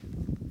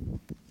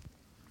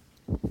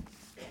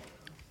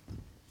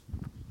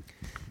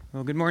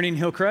Well, good morning,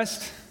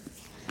 Hillcrest.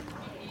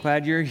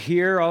 Glad you're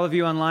here. All of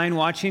you online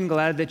watching,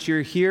 glad that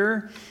you're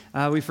here.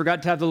 We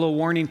forgot to have the little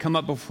warning come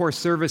up before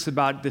service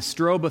about the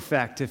strobe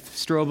effect. If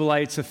strobe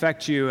lights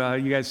affect you,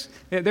 you guys,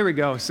 there we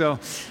go. So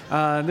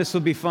this will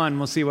be fun.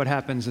 We'll see what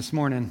happens this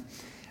morning.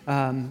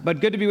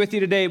 But good to be with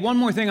you today. One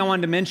more thing I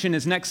wanted to mention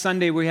is next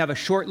Sunday we have a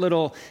short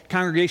little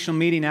congregational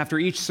meeting after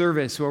each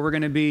service where we're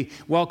going to be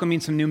welcoming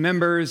some new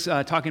members,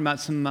 talking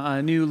about some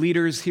new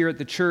leaders here at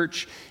the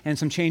church and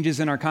some changes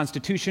in our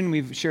constitution.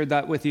 We've shared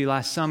that with you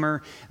last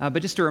summer.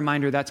 But just a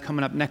reminder, that's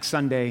coming up next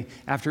Sunday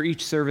after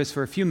each service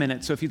for a few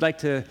minutes. So if you'd like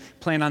to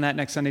plan on that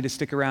next Sunday to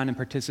stick around and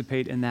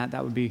participate in that,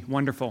 that would be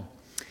wonderful.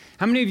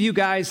 How many of you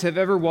guys have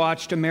ever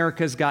watched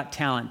America's Got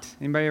Talent?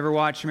 Anybody ever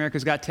watched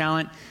America's Got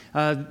Talent?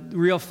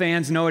 Real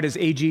fans know it as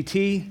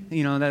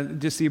AGT,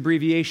 just the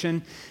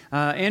abbreviation.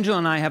 Angela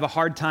and I have a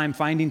hard time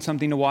finding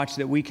something to watch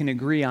that we can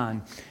agree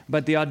on.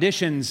 But the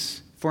auditions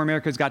for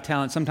America's Got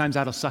Talent, sometimes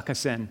that'll suck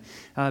us in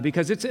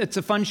because it's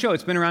a fun show.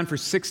 It's been around for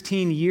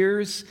 16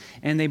 years,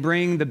 and they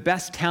bring the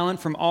best talent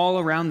from all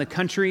around the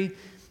country.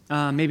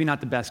 Maybe not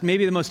the best,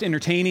 maybe the most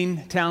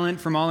entertaining talent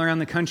from all around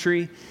the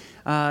country.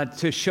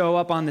 To show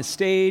up on the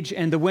stage,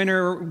 and the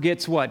winner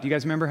gets what? Do you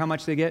guys remember how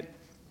much they get?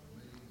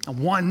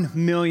 $1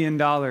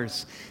 million.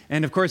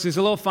 And of course, there's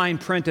a little fine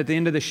print at the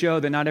end of the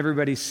show that not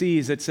everybody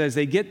sees that says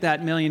they get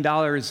that $1 million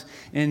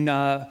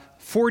in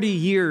 40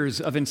 years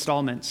of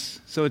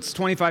installments. So it's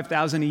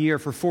 $25,000 a year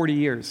for 40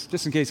 years,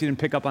 just in case you didn't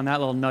pick up on that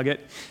little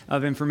nugget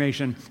of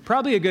information.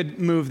 Probably a good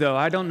move, though.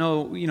 I don't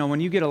know,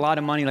 when you get a lot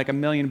of money, like $1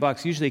 million,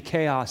 usually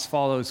chaos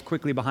follows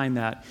quickly behind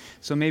that.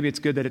 So maybe it's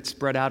good that it's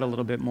spread out a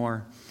little bit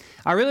more.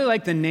 I really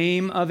like the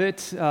name of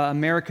it,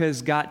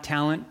 America's Got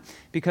Talent,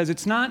 because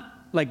it's not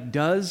like,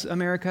 does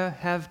America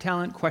have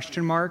talent, ?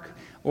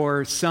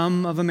 Or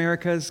some of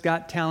America's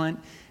got talent.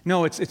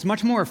 No, it's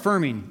much more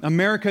affirming.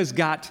 America's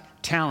got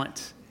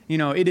talent.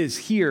 It is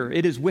here.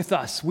 It is with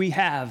us. We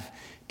have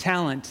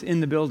talent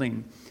in the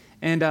building.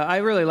 And I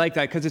really like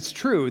that because it's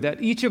true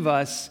that each of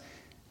us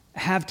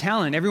have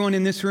talent. Everyone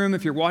in this room,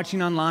 if you're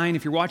watching online,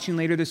 if you're watching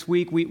later this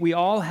week, we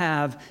all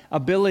have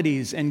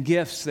abilities and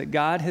gifts that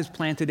God has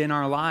planted in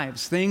our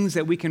lives, things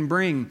that we can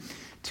bring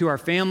to our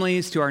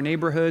families, to our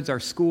neighborhoods, our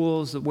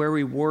schools, where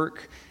we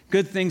work,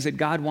 good things that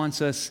God wants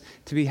us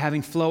to be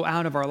having flow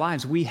out of our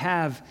lives. We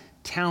have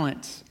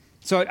talent.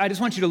 So I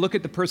just want you to look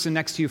at the person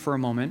next to you for a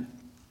moment.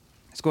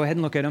 Let's go ahead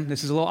and look at them.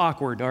 This is a little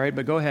awkward, all right,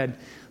 but go ahead.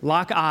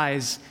 Lock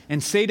eyes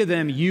and say to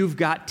them, "You've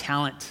got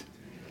talent."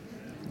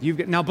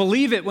 Now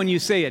believe it when you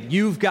say it.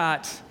 You've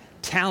got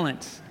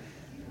talent.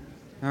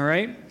 All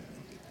right?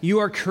 You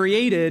are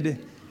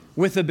created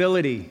with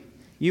ability.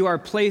 You are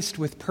placed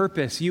with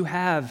purpose. You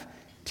have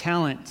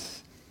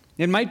talent.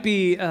 It might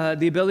be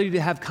the ability to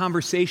have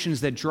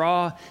conversations that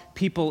draw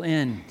people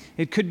in.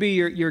 It could be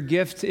your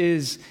gift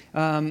is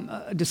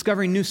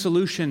discovering new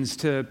solutions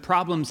to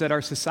problems that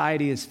our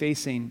society is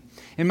facing.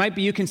 It might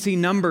be you can see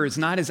numbers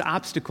not as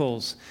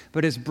obstacles,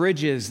 but as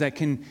bridges that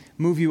can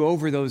move you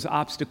over those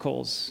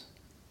obstacles.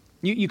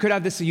 You could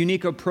have this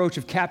unique approach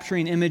of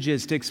capturing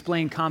images to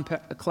explain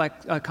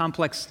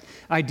complex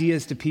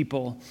ideas to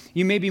people.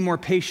 You may be more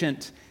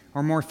patient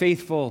or more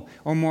faithful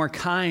or more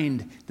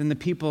kind than the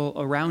people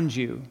around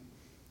you.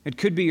 It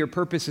could be your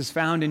purpose is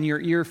found in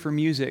your ear for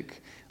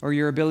music or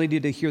your ability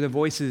to hear the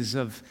voices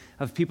of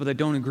people that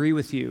don't agree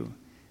with you.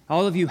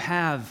 All of you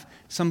have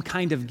some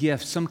kind of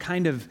gift, some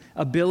kind of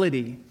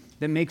ability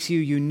that makes you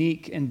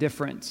unique and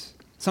different,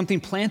 something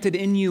planted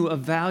in you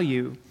of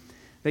value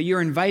that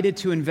you're invited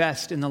to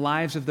invest in the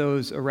lives of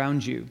those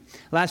around you.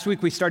 Last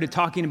week, we started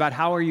talking about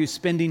how are you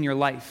spending your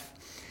life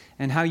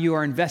and how you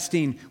are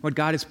investing what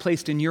God has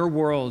placed in your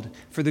world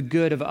for the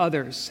good of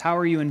others. How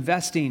are you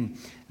investing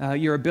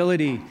your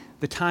ability,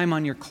 the time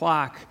on your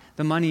clock,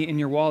 the money in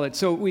your wallet?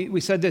 So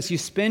we said this, you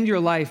spend your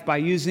life by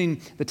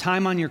using the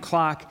time on your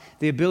clock,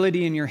 the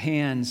ability in your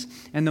hands,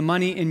 and the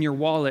money in your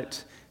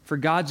wallet for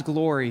God's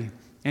glory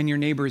and your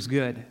neighbor's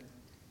good.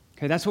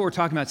 Okay, that's what we're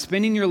talking about.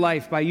 Spending your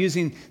life by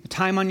using the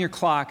time on your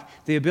clock,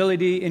 the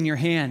ability in your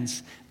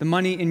hands, the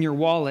money in your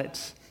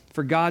wallet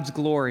for God's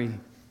glory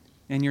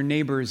and your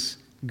neighbor's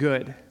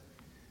good.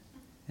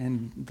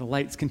 And the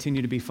lights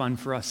continue to be fun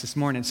for us this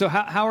morning. So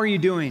how are you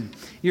doing?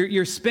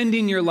 You're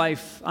spending your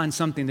life on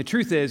something. The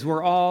truth is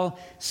we're all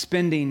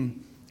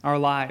spending our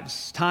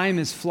lives. Time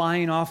is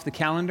flying off the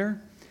calendar.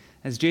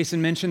 As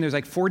Jason mentioned, there's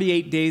like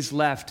 48 days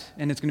left,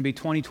 and it's going to be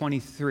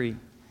 2023.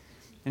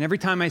 And every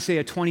time I say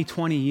a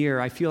 2020 year,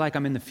 I feel like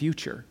I'm in the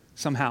future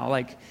somehow.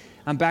 Like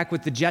I'm back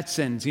with the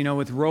Jetsons,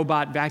 with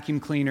robot vacuum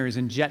cleaners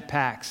and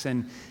jetpacks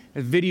and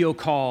video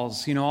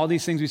calls, all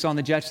these things we saw in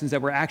the Jetsons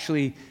that we're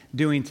actually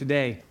doing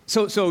today.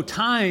 So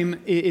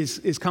time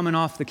is coming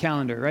off the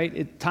calendar,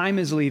 right? Time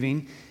is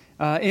leaving.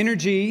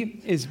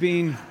 Energy is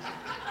being...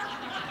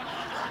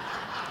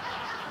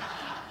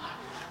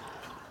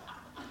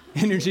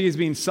 energy is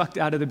being sucked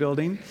out of the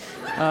building.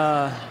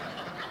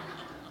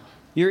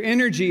 Your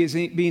energy is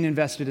being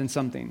invested in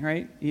something,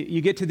 right? You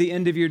get to the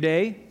end of your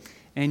day,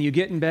 and you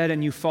get in bed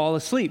and you fall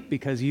asleep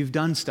because you've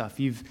done stuff.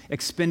 You've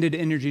expended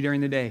energy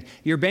during the day.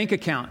 Your bank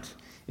account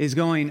is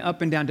going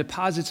up and down,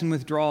 deposits and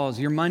withdrawals.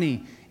 Your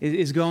money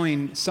is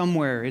going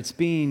somewhere. It's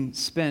being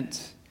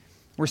spent.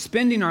 We're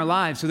spending our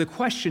lives. So the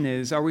question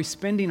is, are we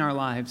spending our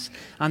lives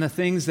on the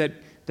things that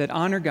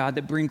honor God,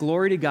 that bring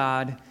glory to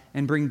God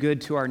and bring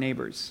good to our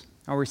neighbors?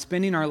 Are we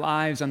spending our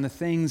lives on the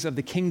things of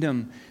the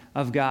kingdom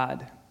of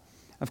God?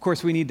 Of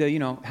course, we need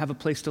to, have a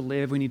place to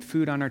live. We need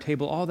food on our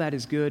table. All that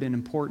is good and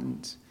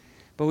important.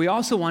 But we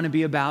also want to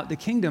be about the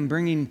kingdom,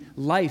 bringing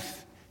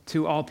life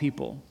to all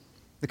people.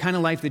 The kind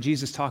of life that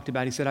Jesus talked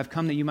about. He said, I've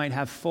come that you might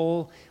have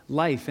full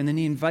life. And then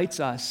he invites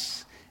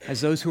us, as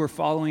those who are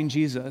following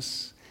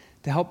Jesus,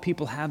 to help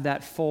people have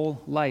that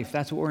full life.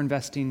 That's what we're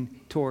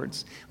investing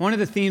towards. One of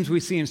the themes we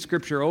see in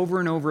Scripture over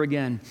and over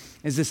again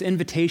is this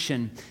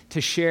invitation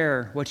to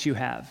share what you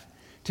have,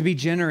 to be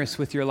generous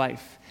with your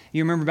life.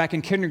 You remember back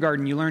in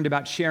kindergarten, you learned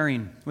about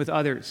sharing with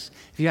others.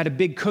 If you had a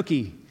big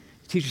cookie,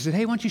 the teacher said,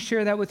 hey, why don't you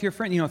share that with your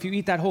friend? If you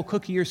eat that whole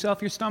cookie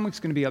yourself, your stomach's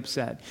going to be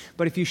upset.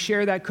 But if you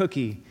share that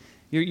cookie,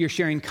 you're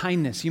sharing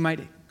kindness. You might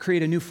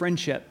create a new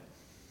friendship.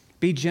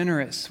 Be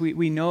generous.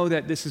 We know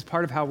that this is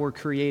part of how we're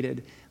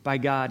created by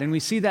God. And we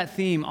see that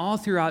theme all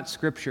throughout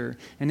Scripture,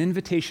 an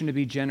invitation to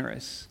be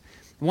generous.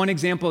 One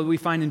example that we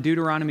find in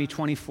Deuteronomy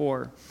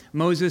 24.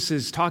 Moses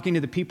is talking to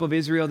the people of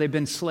Israel. They've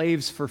been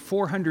slaves for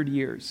 400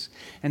 years,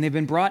 and they've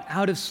been brought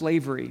out of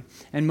slavery.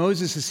 And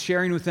Moses is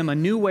sharing with them a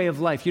new way of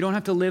life. You don't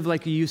have to live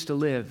like you used to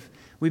live.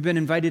 We've been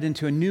invited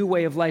into a new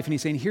way of life, and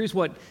he's saying, here's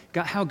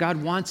how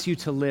God wants you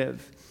to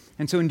live.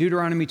 And so in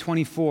Deuteronomy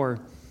 24,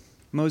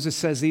 Moses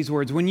says these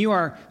words, when you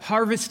are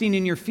harvesting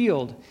in your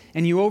field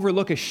and you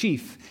overlook a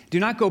sheaf, do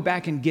not go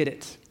back and get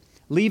it.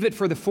 Leave it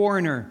for the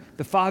foreigner,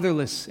 the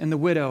fatherless, and the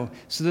widow,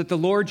 so that the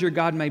Lord your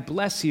God may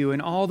bless you in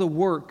all the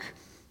work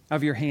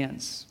of your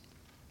hands.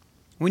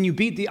 When you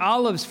beat the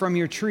olives from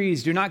your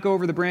trees, do not go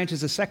over the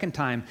branches a second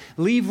time.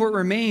 Leave what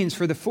remains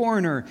for the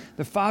foreigner,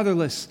 the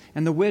fatherless,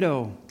 and the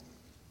widow.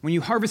 When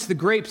you harvest the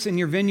grapes in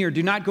your vineyard,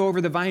 do not go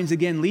over the vines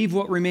again. Leave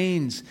what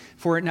remains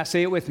for it. Now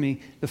say it with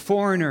me. The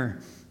foreigner,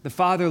 the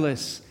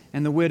fatherless,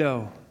 and the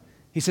widow.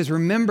 He says,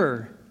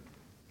 remember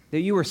that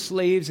you were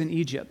slaves in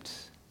Egypt.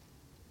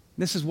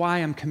 This is why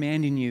I'm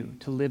commanding you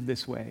to live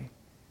this way.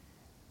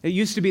 It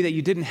used to be that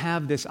you didn't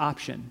have this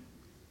option.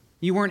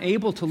 You weren't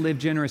able to live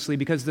generously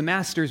because the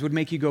masters would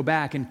make you go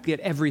back and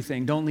get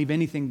everything. Don't leave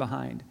anything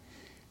behind.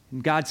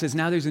 And God says,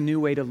 now there's a new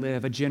way to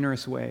live, a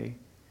generous way.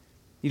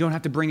 You don't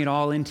have to bring it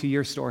all into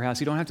your storehouse.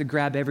 You don't have to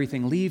grab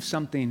everything. Leave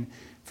something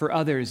for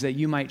others that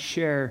you might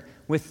share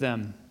with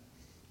them.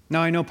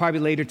 Now, I know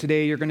probably later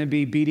today you're going to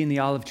be beating the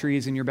olive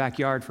trees in your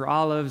backyard for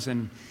olives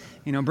and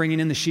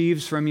bringing in the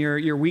sheaves from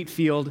your wheat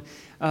field.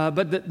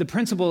 But the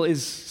principle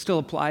still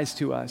applies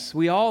to us.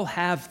 We all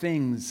have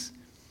things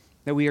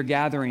that we are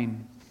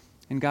gathering.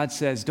 And God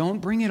says, don't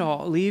bring it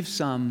all. Leave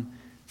some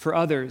for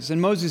others.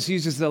 And Moses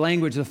uses the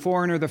language, the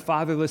foreigner, the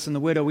fatherless, and the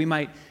widow. We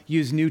might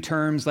use new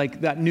terms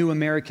like that new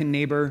American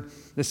neighbor,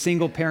 the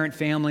single-parent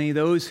family,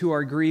 those who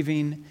are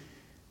grieving.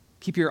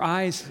 Keep your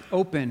eyes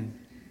open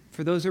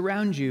for those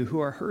around you who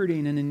are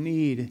hurting and in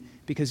need,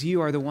 because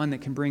you are the one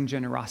that can bring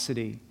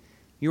generosity.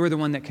 You are the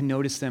one that can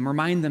notice them.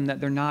 Remind them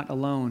that they're not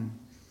alone.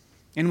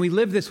 And we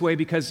live this way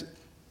because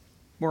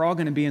we're all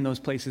going to be in those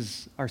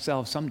places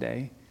ourselves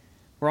someday.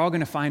 We're all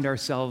going to find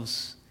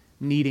ourselves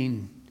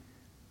needing,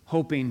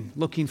 hoping,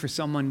 looking for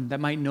someone that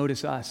might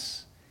notice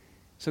us.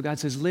 So God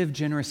says, live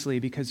generously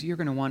because you're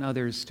going to want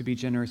others to be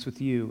generous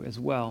with you as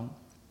well.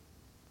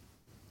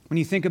 When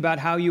you think about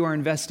how you are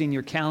investing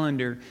your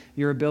calendar,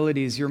 your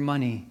abilities, your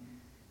money,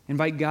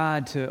 invite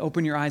God to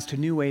open your eyes to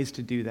new ways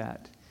to do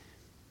that.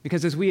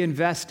 Because as we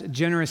invest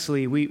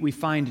generously, we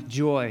find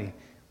joy,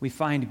 we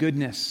find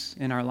goodness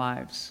in our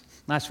lives.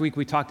 Last week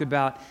we talked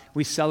about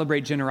we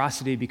celebrate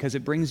generosity because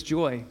it brings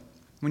joy.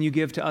 When you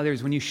give to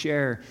others, when you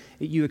share,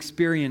 you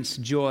experience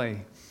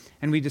joy.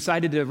 And we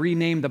decided to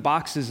rename the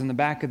boxes in the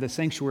back of the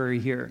sanctuary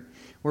here,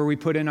 where we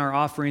put in our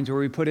offerings, where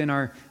we put in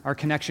our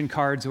connection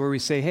cards, where we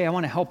say, hey, I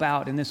want to help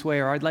out in this way,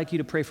 or I'd like you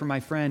to pray for my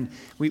friend.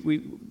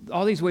 We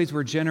all these ways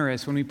we're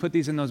generous. When we put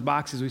these in those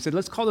boxes, we said,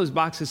 let's call those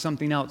boxes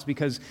something else,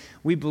 because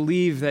we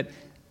believe that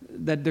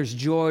there's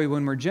joy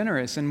when we're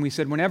generous. And we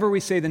said, whenever we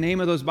say the name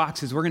of those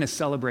boxes, we're going to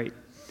celebrate.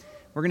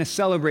 We're going to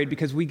celebrate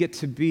because we get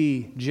to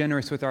be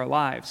generous with our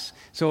lives.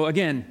 So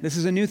again, this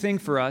is a new thing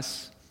for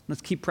us.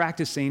 Let's keep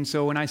practicing.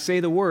 So when I say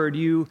the word,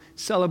 you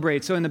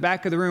celebrate. So in the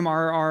back of the room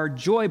are our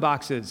joy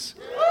boxes.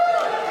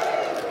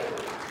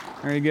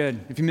 Very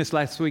good. If you missed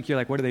last week, you're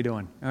like, what are they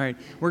doing? All right.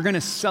 We're going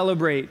to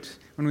celebrate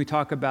when we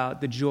talk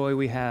about the joy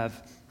we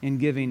have in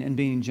giving and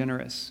being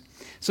generous.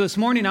 So this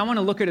morning, I want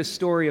to look at a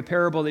story, a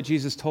parable that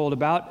Jesus told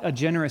about a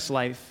generous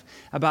life,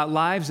 about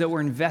lives that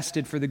were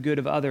invested for the good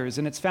of others.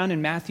 And it's found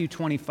in Matthew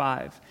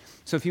 25.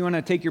 So if you want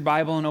to take your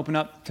Bible and open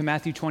up to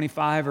Matthew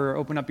 25 or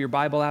open up your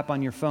Bible app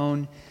on your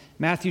phone,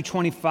 Matthew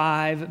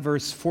 25,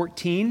 verse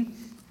 14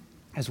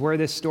 is where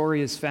this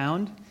story is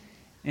found.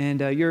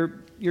 And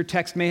your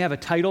text may have a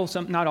title.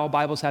 Not all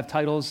Bibles have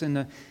titles in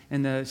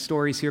the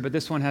stories here, but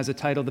this one has a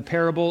title, The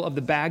Parable of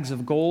the Bags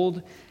of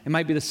Gold. It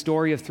might be the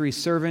story of three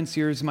servants.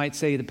 Yours might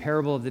say the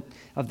parable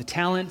of the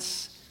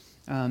talents.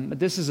 But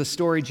this is a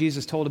story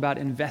Jesus told about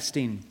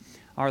investing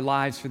our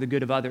lives for the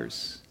good of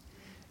others.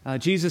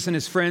 Jesus and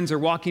his friends are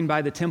walking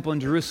by the temple in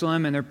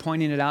Jerusalem, and they're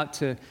pointing it out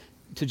to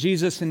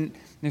Jesus, and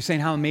they're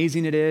saying how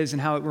amazing it is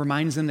and how it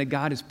reminds them that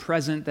God is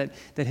present, that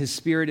his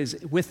Spirit is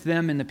with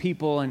them and the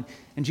people. And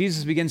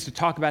Jesus begins to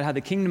talk about how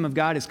the kingdom of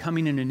God is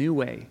coming in a new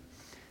way,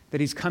 that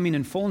he's coming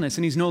in fullness,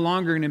 and he's no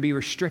longer going to be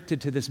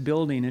restricted to this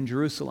building in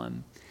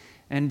Jerusalem.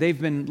 And they've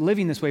been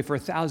living this way for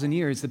 1,000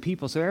 years, the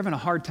people, so they're having a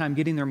hard time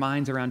getting their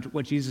minds around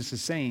what Jesus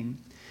is saying.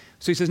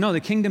 So he says, no, the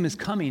kingdom is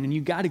coming, and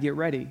you've got to get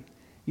ready.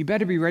 You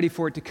better be ready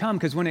for it to come,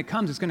 because when it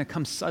comes, it's going to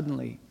come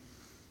suddenly.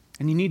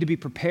 And you need to be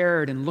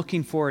prepared and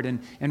looking for it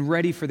and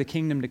ready for the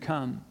kingdom to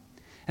come.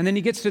 And then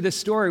he gets to this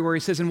story where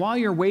he says, and while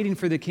you're waiting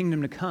for the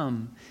kingdom to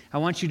come, I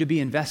want you to be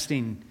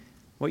investing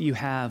what you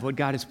have, what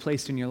God has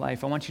placed in your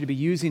life. I want you to be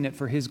using it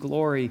for his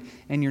glory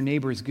and your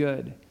neighbor's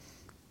good.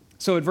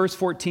 So at verse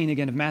 14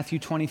 again of Matthew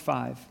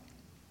 25,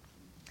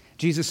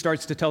 Jesus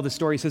starts to tell the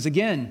story. He says,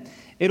 again,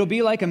 it'll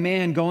be like a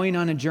man going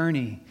on a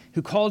journey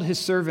who called his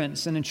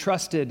servants and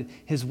entrusted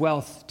his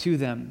wealth to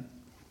them.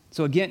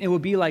 So again, it will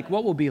be like,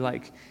 what will be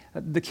like?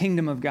 The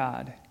kingdom of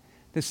God.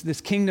 This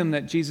kingdom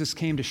that Jesus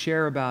came to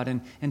share about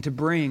and to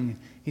bring.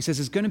 He says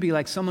it's going to be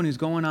like someone who's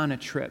going on a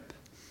trip.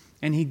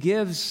 And he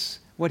gives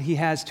what he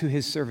has to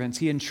his servants.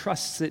 He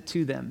entrusts it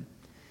to them.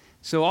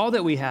 So all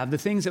that we have, the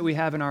things that we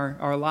have in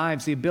our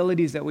lives, the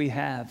abilities that we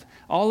have,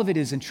 all of it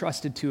is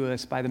entrusted to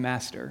us by the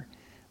Master,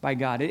 by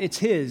God. It's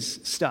his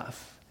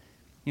stuff.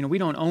 You know, we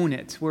don't own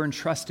it. We're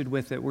entrusted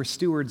with it. We're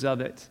stewards of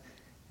it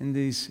in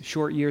these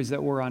short years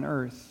that we're on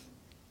earth.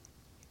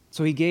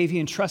 So he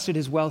entrusted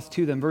his wealth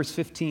to them. Verse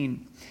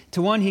 15,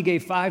 to one he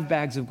gave 5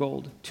 bags of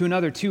gold, to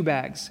another 2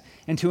 bags,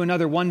 and to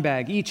another 1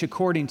 bag, each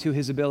according to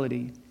his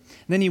ability.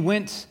 Then he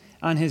went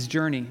on his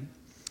journey.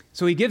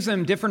 So he gives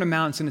them different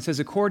amounts, and it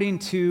says, according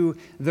to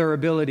their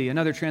ability.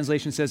 Another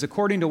translation says,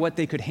 according to what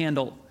they could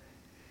handle.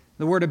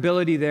 The word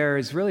ability there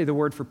is really the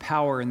word for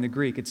power in the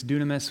Greek. It's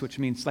dunamis, which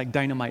means like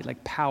dynamite,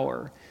 like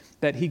power.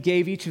 That he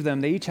gave each of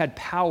them, they each had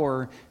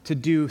power to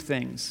do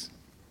things.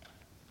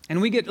 And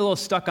we get a little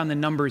stuck on the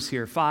numbers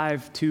here,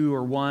 5, 2,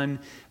 or 1.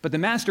 But the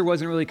master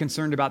wasn't really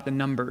concerned about the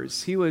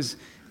numbers. He was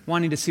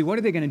wanting to see, what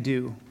are they going to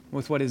do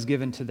with what is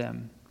given to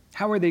them?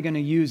 How are they going to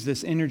use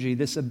this energy,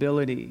 this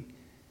ability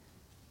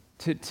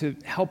to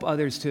help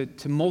others,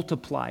 to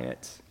multiply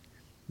it?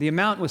 The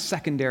amount was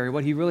secondary.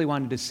 What he really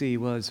wanted to see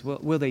was,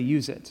 will they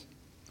use it?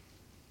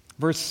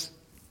 Verse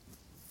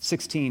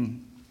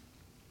 16.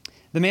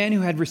 The man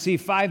who had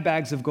received 5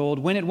 bags of gold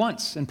went at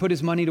once and put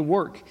his money to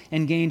work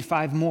and gained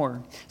 5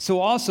 more. So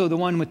also the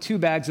one with 2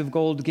 bags of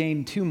gold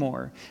gained 2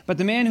 more. But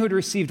the man who had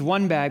received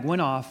 1 bag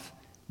went off,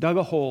 dug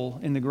a hole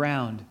in the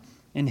ground,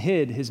 and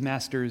hid his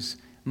master's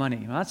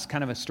money. Well, that's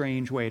kind of a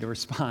strange way to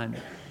respond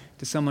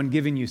to someone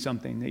giving you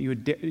something that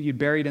you'd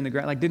buried in the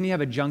ground. Like, didn't he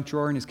have a junk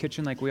drawer in his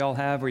kitchen like we all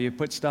have, where you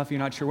put stuff you're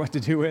not sure what to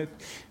do with?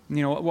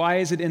 You know, why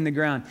is it in the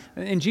ground?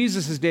 In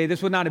Jesus' day,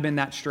 this would not have been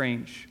that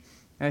strange.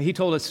 He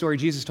told a story,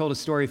 Jesus told a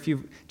story a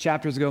few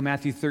chapters ago,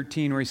 Matthew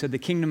 13, where he said the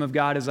kingdom of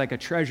God is like a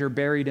treasure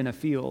buried in a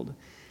field.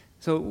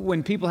 So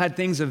when people had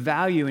things of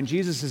value in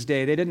Jesus'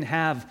 day, they didn't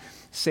have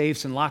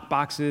safes and lock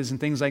boxes and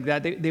things like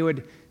that. They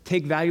would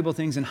take valuable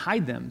things and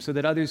hide them so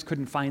that others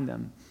couldn't find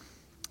them.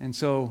 And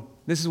so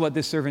this is what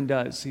this servant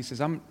does. He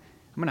says, I'm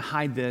going to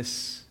hide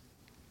this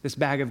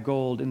bag of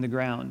gold in the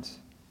ground.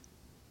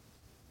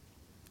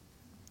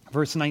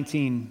 Verse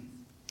 19,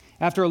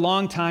 after a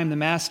long time, the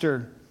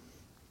master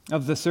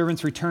of the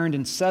servants returned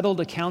and settled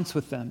accounts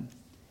with them.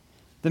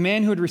 The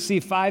man who had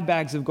received 5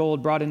 bags of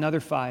gold brought another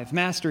 5.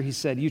 Master, he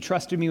said, you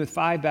trusted me with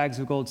 5 bags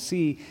of gold.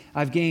 See,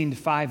 I've gained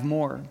 5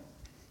 more.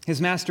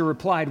 His master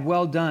replied,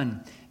 well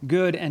done,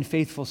 good and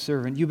faithful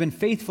servant. You've been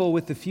faithful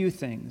with the few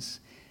things.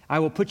 I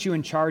will put you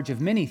in charge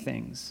of many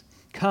things.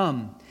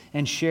 Come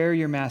and share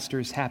your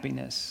master's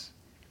happiness.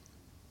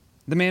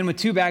 The man with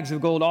 2 bags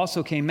of gold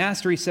also came.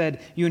 Master, he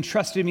said, you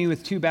entrusted me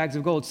with 2 bags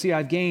of gold. See,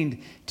 I've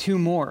gained 2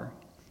 more.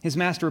 His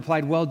master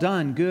replied, well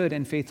done, good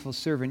and faithful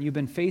servant. You've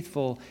been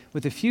faithful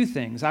with a few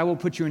things. I will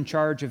put you in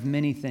charge of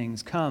many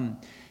things.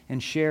 Come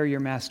and share your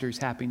master's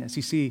happiness.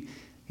 You see,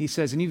 he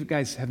says, and you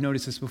guys have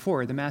noticed this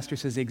before, the master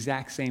says the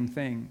exact same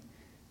thing.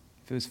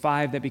 If it was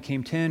 5 that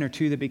became 10 or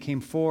 2 that became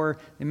 4,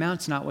 the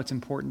amount's not what's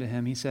important to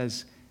him. He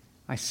says,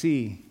 I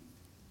see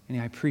and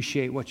I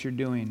appreciate what you're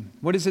doing.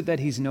 What is it that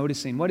he's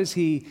noticing? What is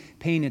he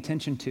paying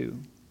attention to?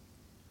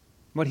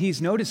 What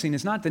he's noticing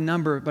is not the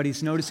number, but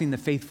he's noticing the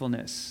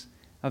faithfulness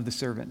of the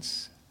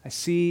servants. I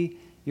see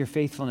your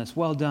faithfulness.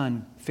 Well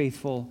done,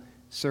 faithful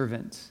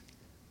servant.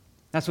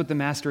 That's what the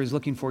master is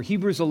looking for.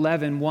 Hebrews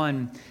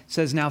 11:1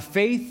 says, now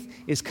faith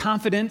is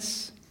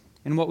confidence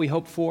in what we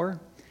hope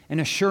for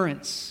and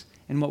assurance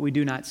in what we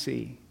do not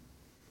see.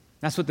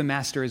 That's what the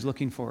master is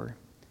looking for.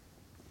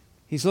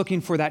 He's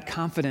looking for that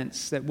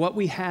confidence that what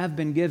we have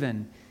been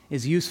given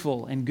is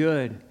useful and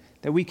good,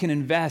 that we can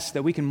invest,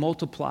 that we can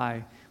multiply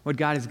what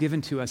God has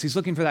given to us. He's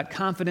looking for that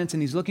confidence,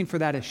 and he's looking for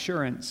that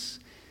assurance.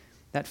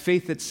 That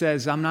faith that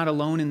says, I'm not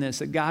alone in this,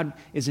 that God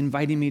is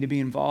inviting me to be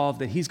involved,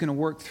 that he's going to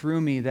work through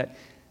me, that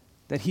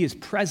that he is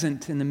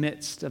present in the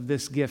midst of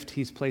this gift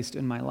he's placed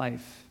in my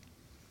life.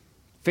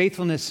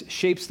 Faithfulness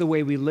shapes the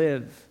way we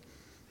live,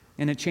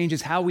 and it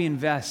changes how we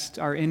invest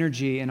our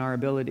energy and our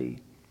ability.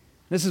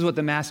 This is what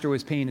the master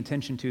was paying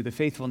attention to, the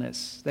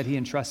faithfulness that he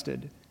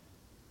entrusted.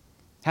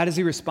 How does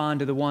he respond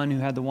to the one who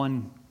had the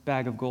one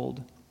bag of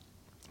gold?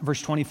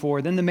 Verse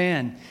 24, then the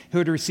man who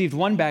had received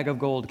 1 bag of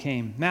gold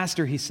came.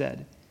 Master, he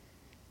said,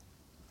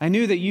 I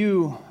knew that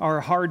you are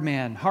a hard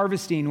man,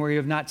 harvesting where you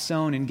have not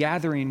sown and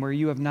gathering where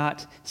you have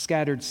not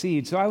scattered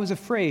seed. So I was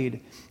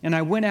afraid, and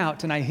I went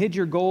out and I hid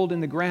your gold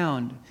in the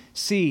ground.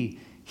 See,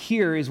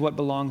 here is what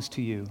belongs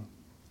to you.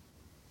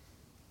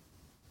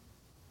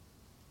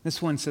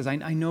 This one says, I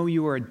know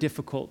you are a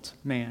difficult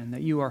man,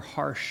 that you are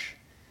harsh,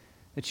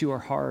 that you are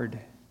hard.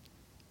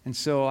 And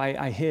so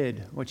I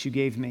hid what you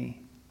gave me.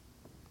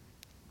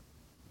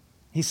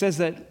 He says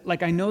that,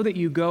 I know that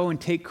you go and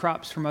take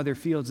crops from other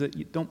fields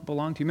that don't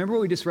belong to you. Remember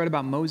what we just read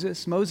about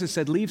Moses? Moses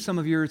said, leave some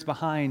of yours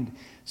behind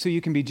so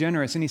you can be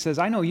generous. And he says,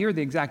 I know you're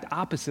the exact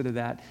opposite of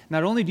that.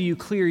 Not only do you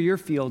clear your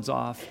fields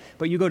off,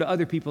 but you go to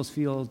other people's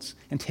fields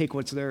and take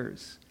what's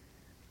theirs.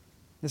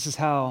 This is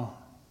how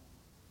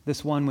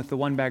this one with the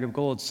 1 bag of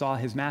gold saw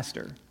his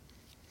master.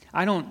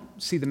 I don't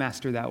see the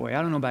master that way.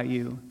 I don't know about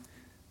you,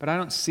 but I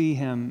don't see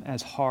him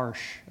as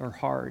harsh or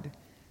hard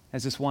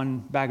as this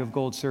 1 bag of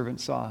gold servant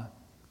saw.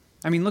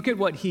 I mean, look at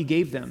what he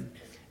gave them.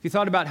 If you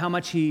thought about how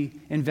much he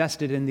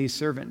invested in these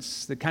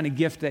servants, the kind of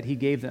gift that he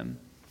gave them.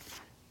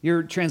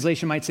 Your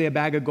translation might say a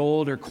bag of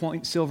gold or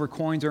silver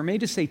coins, or it may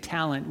just say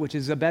talent, which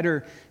is a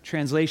better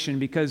translation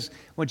because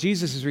what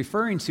Jesus is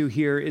referring to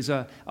here is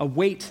a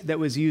weight that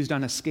was used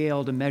on a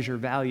scale to measure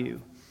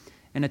value.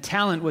 And a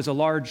talent was a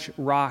large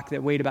rock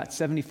that weighed about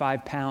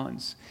 75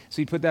 pounds.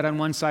 So you'd put that on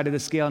one side of the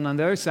scale, and on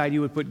the other side you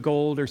would put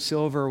gold or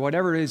silver or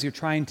whatever it is you're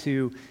trying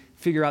to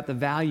figure out the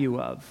value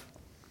of.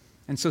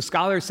 And so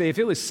scholars say if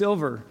it was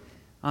silver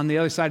on the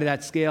other side of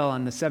that scale,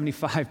 on the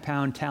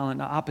 75-pound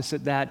talent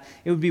opposite that,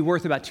 it would be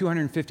worth about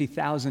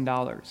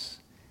 $250,000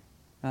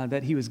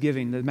 that he was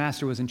giving. The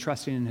master was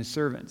entrusting in his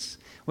servants.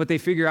 What they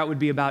figure out would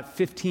be about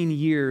 15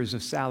 years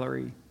of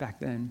salary back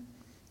then.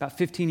 About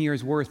 15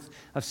 years worth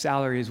of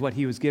salary is what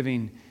he was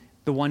giving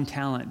the 1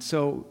 talent.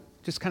 So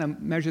just kind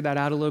of measure that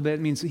out a little bit.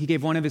 It means he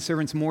gave one of his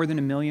servants more than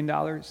 $1 million.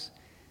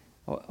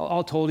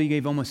 All told, he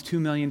gave almost $2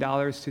 million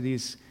to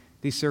these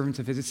servants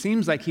of his. It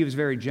seems like he was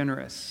very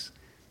generous,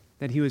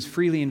 that he was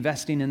freely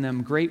investing in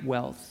them great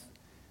wealth,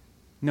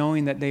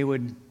 knowing that they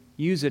would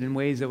use it in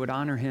ways that would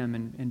honor him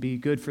and be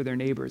good for their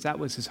neighbors. That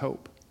was his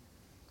hope.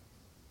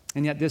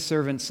 And yet this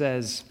servant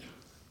says,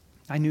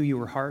 I knew you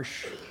were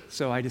harsh,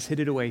 so I just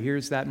hid it away.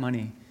 Here's that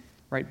money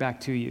right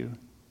back to you.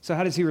 So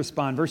how does he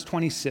respond? Verse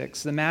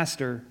 26,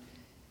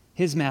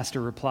 his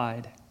master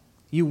replied,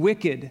 you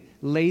wicked,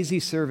 lazy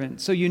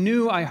servant. So you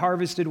knew I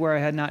harvested where I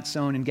had not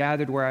sown and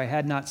gathered where I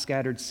had not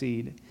scattered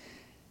seed.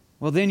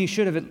 Well, then you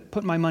should have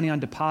put my money on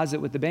deposit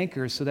with the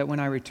bankers so that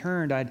when I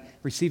returned, I'd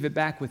receive it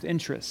back with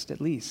interest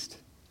at least.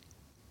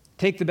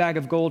 Take the bag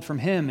of gold from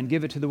him and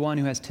give it to the one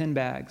who has 10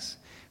 bags.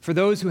 For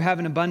those who have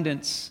an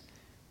abundance,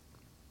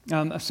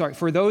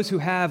 for those who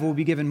have will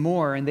be given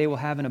more, and they will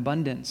have an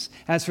abundance.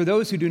 As for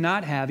those who do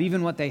not have,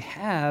 even what they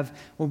have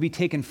will be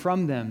taken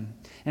from them.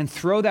 And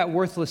throw that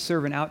worthless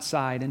servant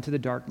outside into the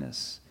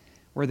darkness,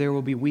 where there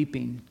will be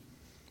weeping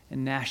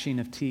and gnashing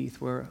of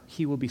teeth, where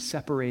he will be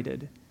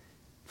separated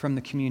from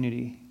the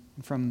community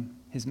and from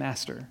his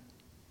master.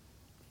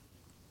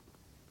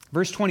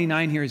 Verse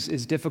 29 here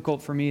is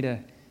difficult for me to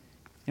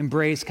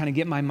embrace, kind of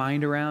get my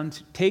mind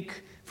around.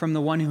 Take from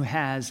the one who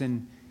has,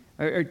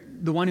 or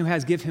the one who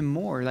has, give him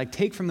more.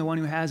 Take from the one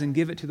who has and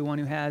give it to the one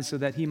who has so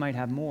that he might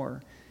have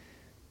more.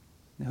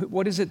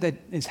 What is it that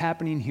is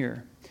happening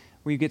here?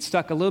 We get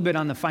stuck a little bit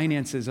on the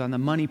finances, on the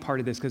money part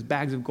of this, because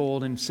bags of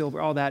gold and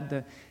silver, all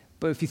that.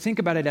 But if you think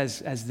about it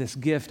as this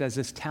gift, as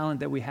this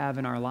talent that we have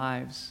in our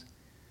lives,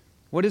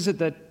 what is it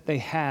that they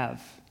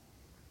have?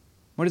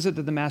 What is it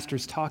that the master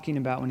is talking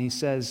about when he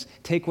says,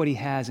 take what he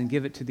has and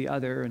give it to the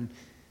other? And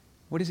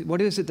what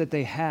is it that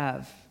they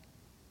have?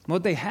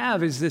 What they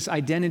have is this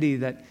identity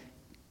that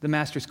the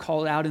master's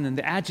called out in them,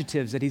 the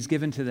adjectives that he's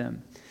given to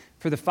them.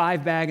 For the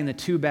 5-bag and the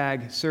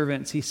 2-bag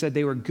servants, he said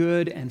they were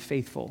good and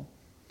faithful.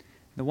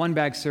 The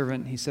 1-bag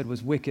servant, he said,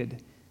 was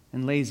wicked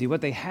and lazy. What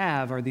they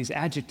have are these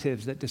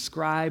adjectives that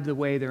describe the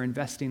way they're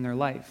investing their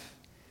life.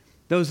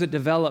 Those that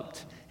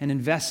developed and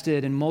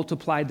invested and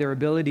multiplied their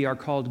ability are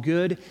called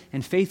good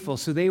and faithful,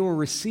 so they will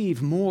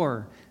receive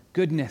more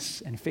goodness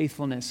and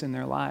faithfulness in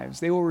their lives.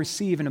 They will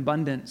receive an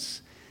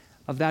abundance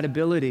of that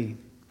ability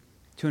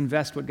to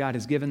invest what God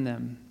has given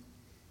them.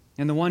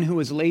 And the one who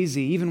is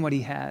lazy, even what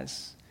he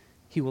has,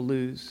 he will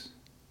lose.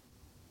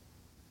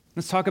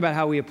 Let's talk about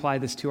how we apply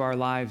this to our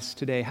lives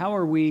today. How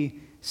are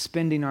we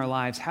spending our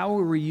lives? How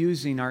are we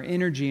using our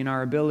energy and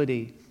our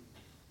ability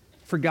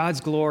for God's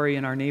glory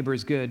and our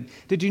neighbor's good?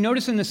 Did you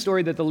notice in this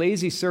story that the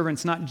lazy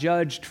servant's not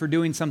judged for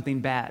doing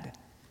something bad?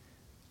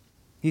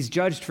 He's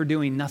judged for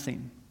doing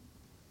nothing.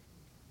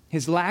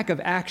 His lack of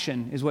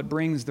action is what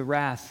brings the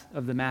wrath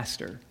of the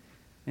master.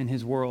 in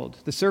his world.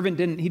 The servant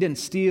didn't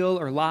steal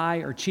or lie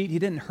or cheat. He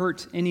didn't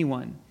hurt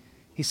anyone.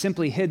 He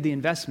simply hid the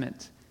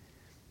investment.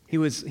 He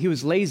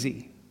was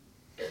lazy.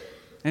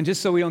 And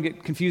just so we don't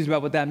get confused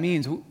about what that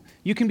means,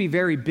 you can be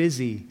very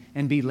busy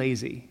and be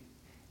lazy.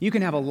 You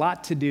can have a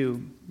lot to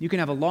do. You can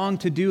have a long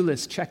to-do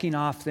list, checking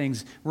off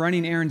things,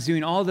 running errands,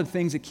 doing all the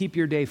things that keep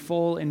your day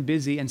full and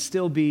busy, and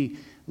still be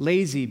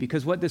lazy,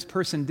 because what this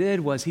person did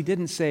was he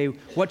didn't say,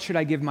 what should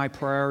I give my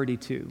priority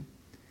to?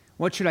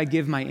 What should I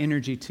give my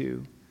energy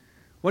to?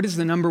 What is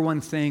the number one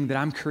thing that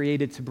I'm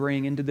created to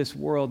bring into this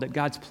world that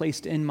God's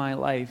placed in my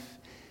life?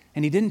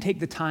 And he didn't take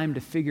the time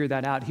to figure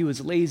that out. He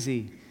was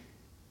lazy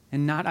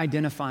and not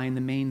identifying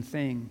the main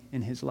thing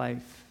in his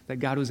life that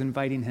God was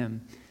inviting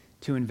him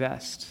to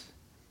invest.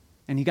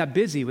 And he got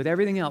busy with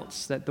everything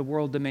else that the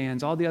world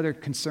demands, all the other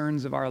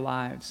concerns of our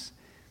lives.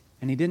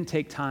 And he didn't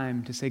take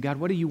time to say, God,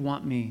 what do you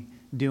want me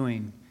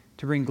doing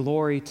to bring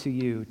glory to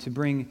you, to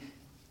bring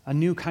a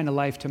new kind of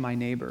life to my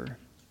neighbor?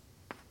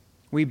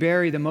 We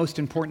bury the most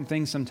important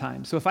things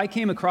sometimes. So if I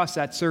came across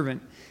that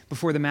servant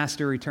before the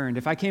master returned,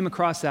 if I came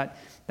across that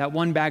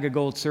one bag of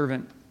gold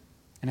servant,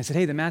 and I said,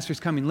 hey, the master's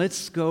coming,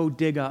 let's go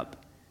dig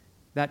up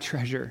that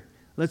treasure.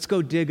 Let's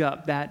go dig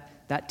up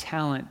that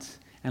talent,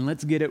 and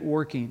let's get it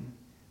working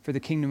for the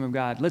kingdom of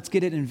God. Let's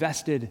get it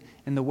invested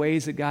in the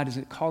ways that God is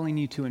calling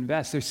you to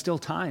invest. There's still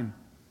time.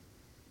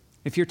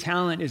 If your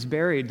talent is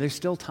buried, there's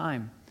still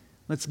time.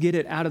 Let's get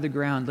it out of the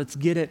ground. Let's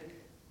get it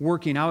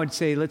working. I would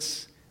say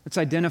let's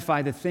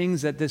identify the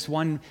things that this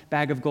one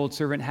bag of gold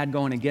servant had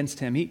going against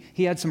him.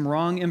 He had some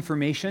wrong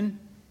information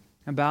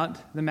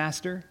about the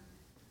master.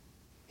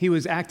 He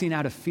was acting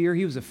out of fear.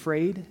 He was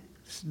afraid.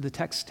 The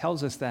text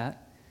tells us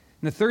that.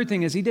 And the third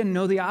thing is he didn't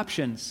know the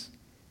options.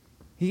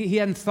 He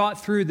hadn't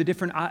thought through the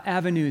different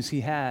avenues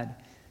he had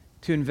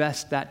to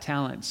invest that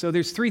talent. So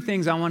there's three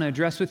things I want to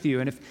address with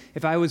you. And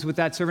if I was with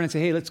that servant, I'd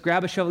say, hey, let's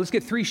grab a shovel. Let's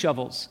get 3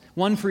 shovels,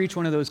 one for each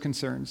one of those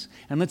concerns.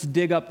 And let's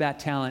dig up that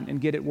talent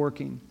and get it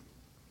working.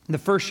 The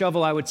first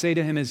shovel I would say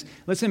to him is,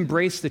 let's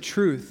embrace the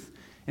truth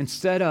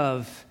instead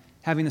of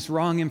having this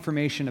wrong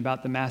information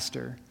about the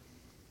master.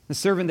 The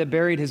servant that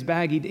buried his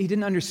bag, he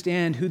didn't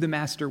understand who the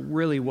master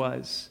really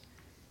was.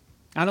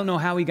 I don't know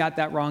how he got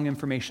that wrong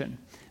information.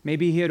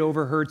 Maybe he had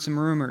overheard some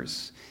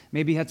rumors.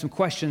 Maybe he had some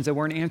questions that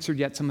weren't answered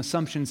yet, some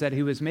assumptions that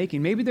he was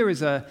making. Maybe there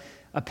was a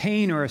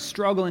pain or a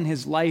struggle in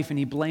his life and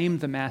he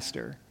blamed the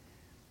master.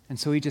 And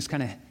so he just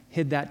kind of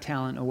hid that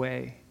talent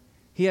away.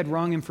 He had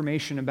wrong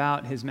information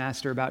about his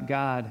master, about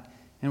God,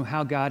 and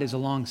how God is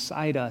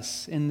alongside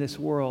us in this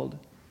world.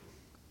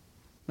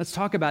 Let's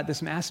talk about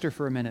this master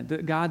for a minute, the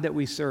God that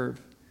we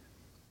serve.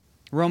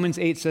 Romans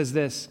 8 says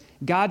this,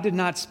 God did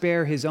not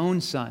spare his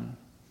own son,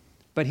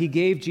 but he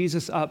gave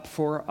Jesus up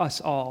for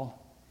us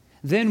all.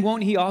 Then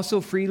won't he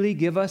also freely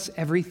give us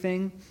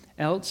everything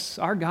else?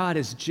 Our God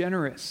is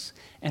generous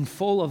and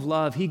full of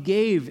love. He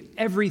gave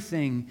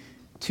everything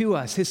to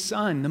us, his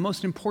son, the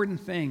most important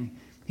thing.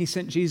 He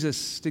sent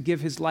Jesus to give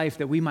his life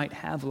that we might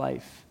have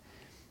life.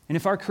 And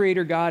if our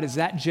Creator God is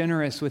that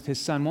generous with his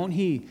son, won't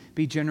he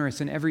be generous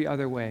in every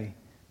other way,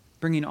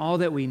 bringing all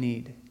that we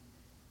need?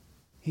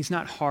 He's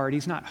not hard.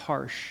 He's not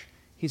harsh.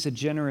 He's a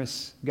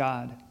generous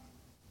God.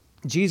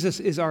 Jesus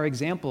is our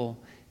example.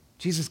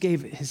 Jesus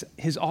gave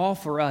his all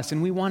for us,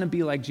 and we want to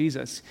be like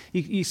Jesus.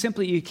 You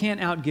can't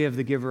outgive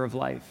the giver of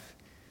life.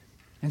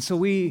 And so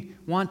we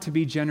want to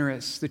be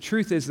generous. The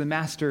truth is the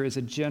master is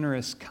a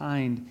generous,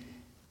 kind,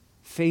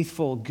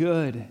 faithful,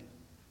 good,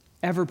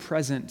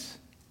 ever-present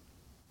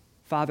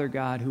Father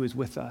God who is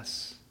with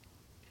us.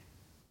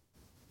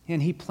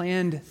 And he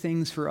planned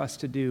things for us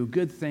to do,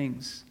 good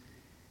things.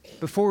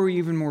 Before we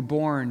even were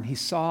born, he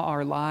saw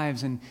our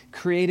lives and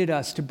created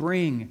us to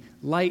bring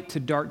light to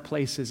dark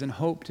places and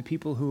hope to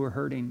people who are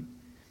hurting.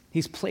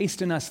 He's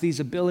placed in us these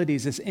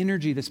abilities, this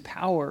energy, this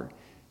power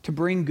to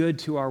bring good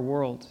to our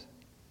world.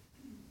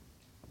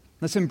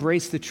 Let's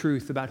embrace the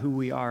truth about who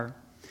we are.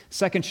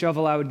 Second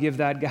shovel I would give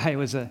that guy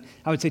was I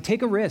would say,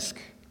 take a risk.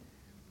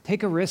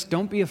 Take a risk.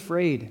 Don't be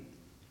afraid.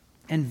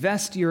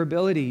 Invest your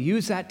ability.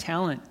 Use that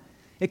talent.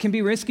 It can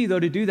be risky, though,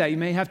 to do that. You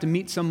may have to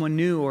meet someone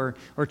new or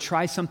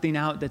try something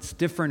out that's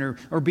different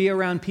or be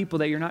around people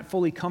that you're not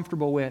fully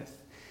comfortable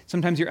with.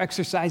 Sometimes you're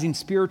exercising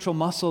spiritual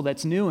muscle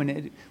that's new,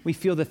 and we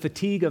feel the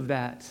fatigue of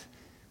that.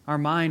 Our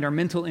mind, our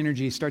mental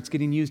energy starts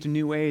getting used in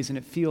new ways, and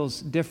it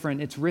feels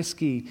different. It's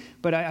risky.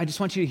 But I just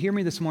want you to hear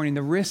me this morning.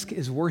 The risk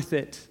is worth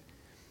it.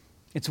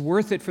 It's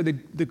worth it for the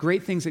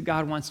great things that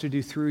God wants to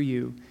do through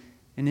you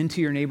and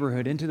into your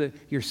neighborhood, into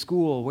your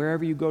school,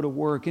 wherever you go to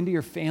work, into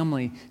your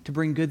family, to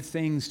bring good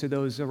things to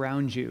those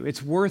around you.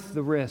 It's worth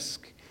the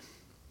risk.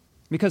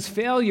 Because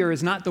failure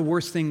is not the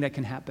worst thing that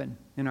can happen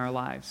in our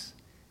lives.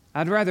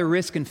 I'd rather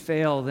risk and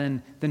fail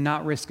than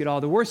not risk at all.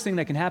 The worst thing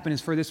that can happen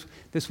is for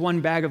this one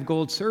bag of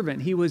gold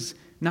servant. He was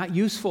not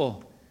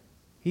useful.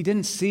 He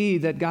didn't see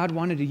that God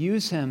wanted to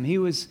use him. He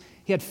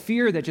had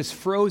fear that just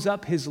froze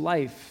up his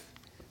life.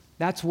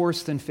 That's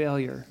worse than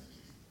failure.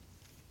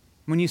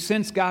 When you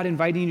sense God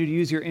inviting you to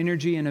use your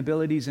energy and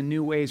abilities in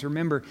new ways,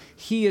 remember,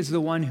 he is the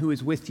one who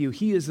is with you.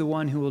 He is the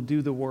one who will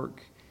do the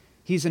work.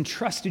 He's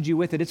entrusted you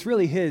with it. It's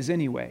really his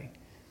anyway.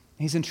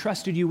 He's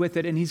entrusted you with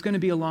it, and he's going to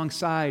be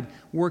alongside,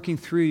 working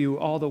through you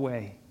all the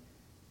way.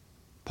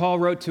 Paul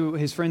wrote to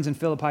his friends in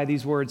Philippi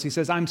these words. He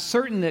says, I'm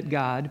certain that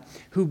God,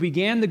 who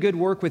began the good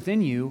work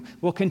within you,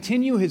 will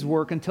continue his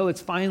work until it's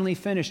finally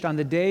finished on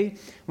the day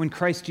when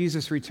Christ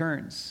Jesus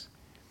returns.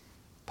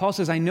 Paul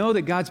says, I know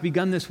that God's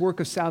begun this work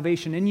of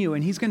salvation in you,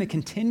 and he's going to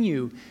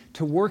continue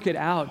to work it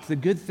out, the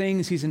good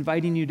things he's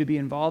inviting you to be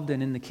involved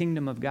in the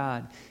kingdom of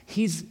God.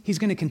 He's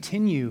going to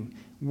continue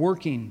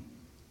working.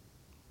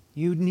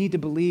 You need to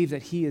believe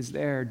that he is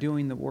there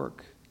doing the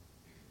work.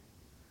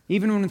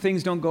 Even when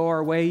things don't go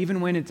our way,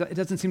 even when it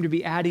doesn't seem to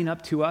be adding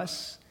up to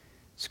us,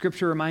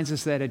 Scripture reminds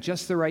us that at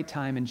just the right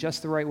time and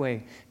just the right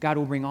way, God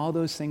will bring all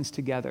those things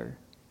together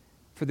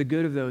for the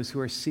good of those who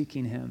are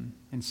seeking him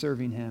and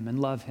serving him and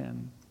love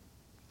him.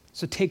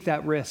 So take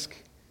that risk.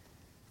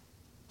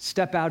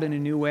 Step out in a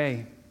new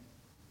way.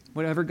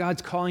 Whatever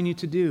God's calling you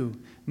to do,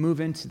 move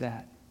into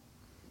that.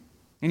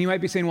 And you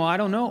might be saying, well, I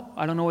don't know.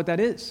 I don't know what that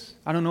is.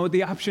 I don't know what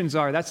the options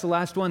are. That's the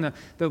last one.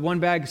 The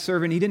one-bag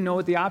servant, he didn't know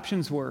what the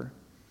options were.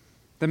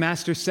 The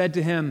master said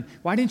to him,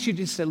 why didn't you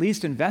just at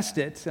least invest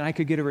it and I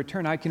could get a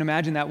return? I can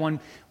imagine that one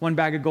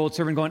bag of gold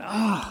servant going,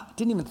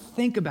 didn't even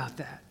think about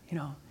that.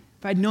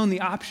 If I'd known the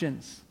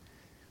options.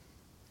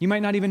 You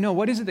might not even know,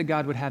 what is it that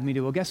God would have me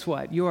do? Well, guess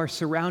what? You are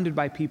surrounded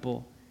by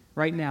people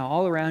right now,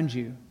 all around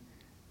you,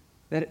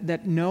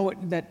 that know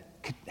it,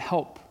 that could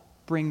help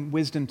bring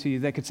wisdom to you,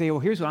 that could say, well,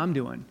 here's what I'm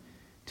doing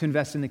to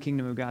invest in the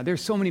kingdom of God.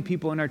 There's so many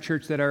people in our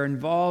church that are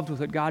involved with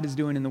what God is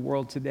doing in the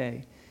world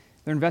today.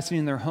 They're investing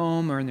in their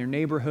home or in their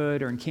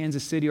neighborhood or in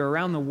Kansas City or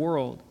around the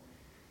world,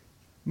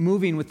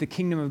 moving with the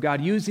kingdom of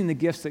God, using the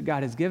gifts that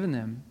God has given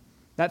them.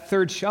 That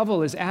third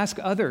shovel is ask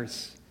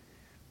others.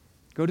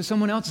 Go to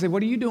someone else and say,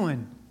 what are you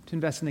doing to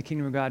invest in the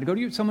kingdom of God? Go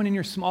to someone in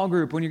your small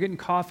group when you're getting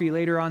coffee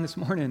later on this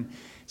morning.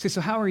 Say,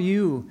 so how are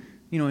you,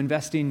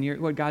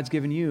 investing what God's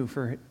given you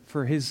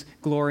for his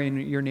glory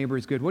and your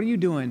neighbor's good? What are you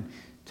doing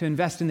to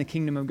invest in the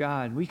kingdom of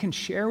God? We can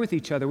share with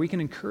each other. We can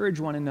encourage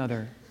one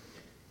another.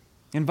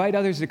 Invite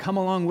others to come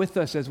along with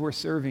us as we're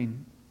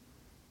serving.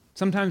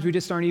 Sometimes we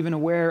just aren't even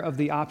aware of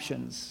the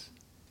options.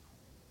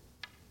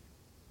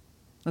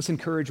 Let's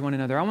encourage one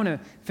another. I want to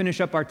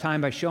finish up our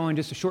time by showing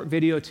just a short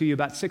video to you,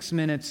 about 6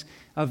 minutes,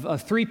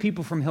 of 3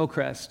 people from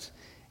Hillcrest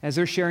as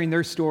they're sharing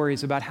their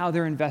stories about how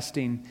they're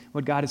investing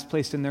what God has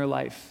placed in their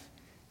life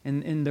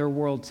and in their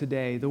world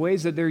today, the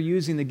ways that they're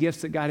using the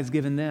gifts that God has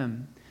given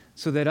them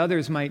so that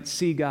others might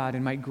see God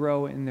and might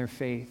grow in their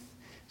faith.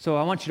 So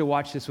I want you to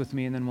watch this with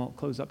me, and then we'll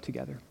close up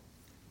together.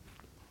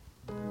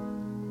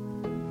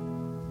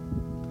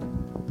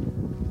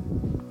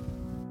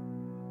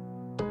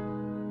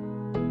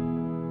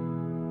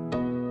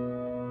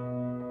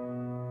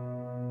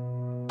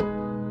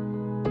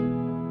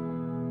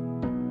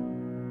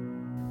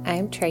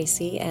 I'm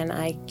Tracy, and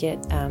I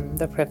get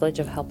the privilege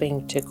of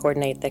helping to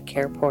coordinate the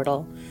Care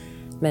Portal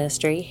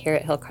ministry here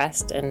at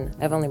Hillcrest, and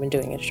I've only been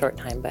doing it a short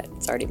time, but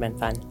it's already been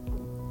fun.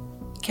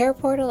 Care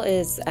Portal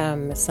is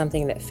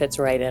something that fits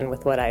right in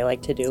with what I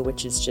like to do,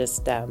 which is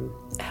just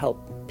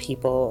help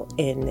people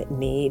in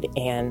need.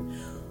 And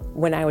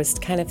when I was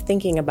kind of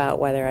thinking about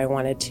whether I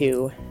wanted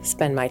to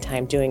spend my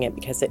time doing it,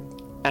 because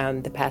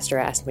the pastor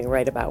asked me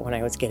right about when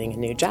I was getting a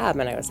new job,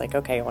 and I was like,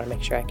 okay, I want to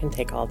make sure I can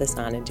take all this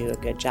on and do a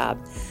good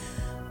job.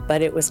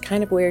 But it was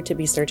kind of weird to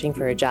be searching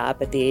for a job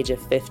at the age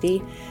of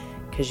 50,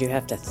 because you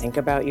have to think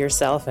about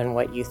yourself and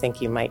what you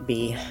think you might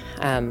be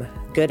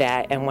good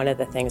at. And one of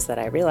the things that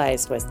I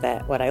realized was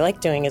that what I like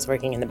doing is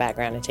working in the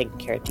background and taking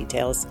care of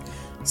details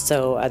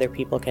so other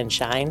people can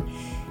shine.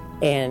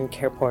 And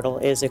Care Portal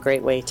is a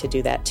great way to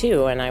do that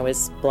too. And I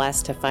was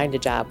blessed to find a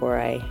job where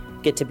I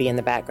get to be in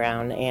the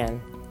background,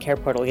 and Care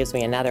Portal gives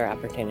me another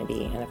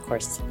opportunity. And of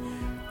course,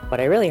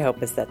 what I really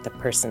hope is that the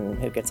person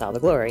who gets all the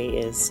glory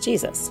is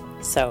Jesus.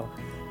 So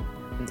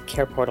the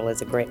Care Portal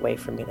is a great way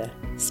for me to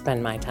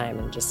spend my time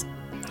and just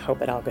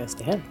hope it all goes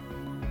to him.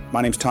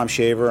 My name's Tom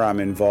Shaver.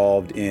 I'm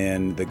involved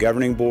in the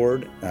governing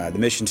board, the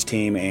missions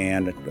team,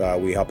 and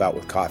we help out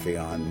with coffee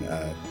on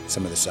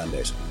some of the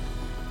Sundays.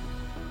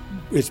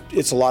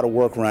 It's a lot of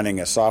work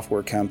running a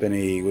software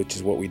company, which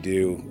is what we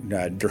do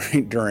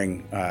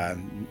during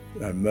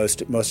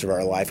most of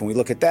our life, and we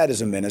look at that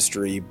as a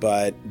ministry.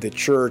 But the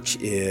church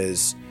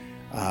is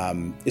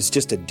it's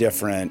just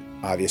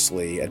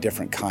obviously a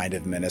different kind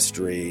of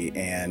ministry,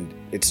 and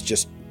it's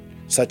just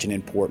such an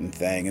important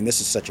thing. And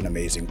this is such an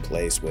amazing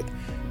place with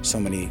so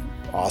many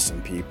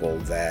awesome people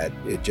that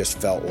it just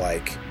felt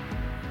like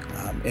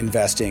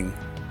investing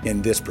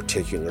in this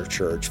particular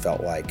church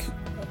felt like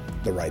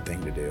the right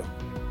thing to do.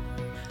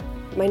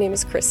 My name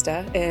is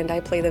Krista, and I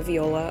play the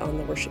viola on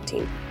the worship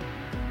team.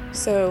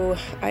 So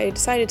I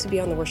decided to be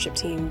on the worship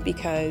team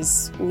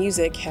because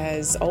music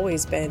has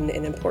always been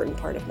an important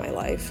part of my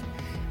life.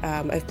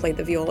 I've played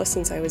the viola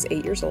since I was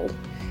 8 years old,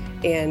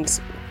 and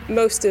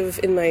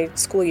in my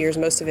school years,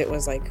 most of it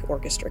was like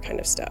orchestra kind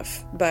of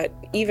stuff. But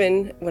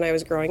even when I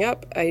was growing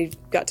up, I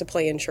got to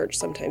play in church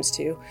sometimes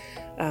too,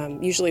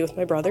 usually with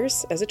my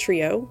brothers as a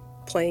trio,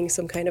 playing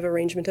some kind of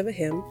arrangement of a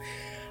hymn.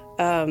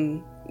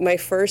 My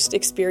first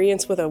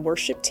experience with a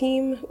worship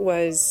team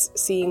was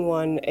seeing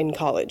one in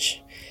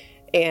college,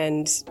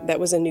 and that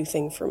was a new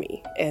thing for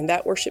me. And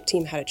that worship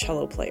team had a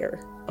cello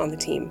player on the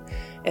team,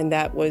 and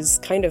that was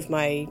kind of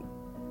my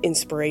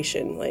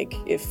inspiration. Like,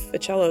 if a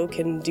cello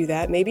can do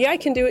that, maybe I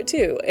can do it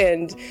too.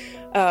 And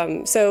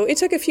so it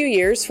took a few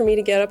years for me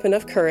to get up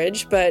enough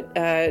courage, but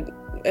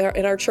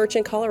in our church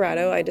in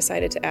Colorado, I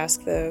decided to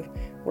ask the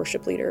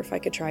worship leader if I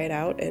could try it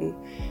out. And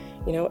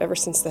ever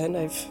since then,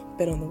 I've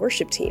been on the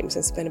worship team, so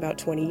it's been about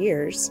 20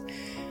 years.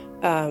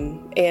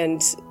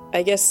 And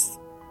I guess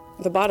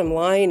the bottom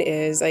line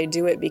is I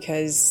do it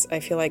because I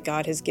feel like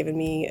God has given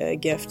me a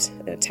gift,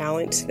 a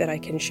talent that I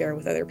can share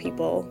with other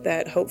people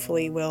that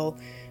hopefully will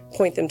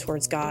point them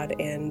towards God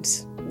and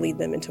lead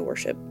them into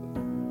worship.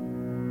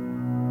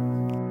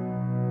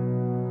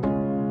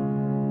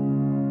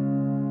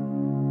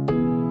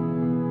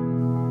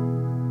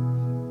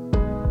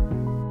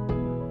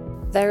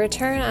 The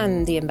return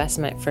on the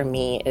investment for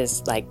me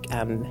is like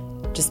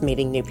just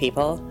meeting new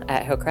people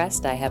at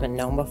Hillcrest I haven't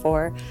known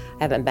before.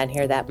 I haven't been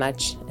here that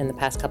much in the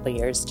past couple of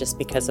years just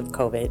because of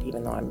COVID,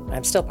 even though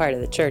I'm still part of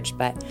the church,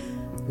 but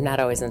I'm not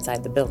always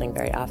inside the building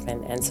very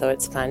often. And so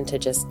it's fun to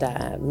just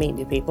meet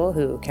new people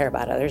who care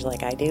about others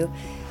like I do.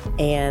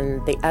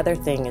 And the other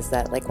thing is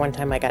that, like, one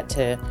time I got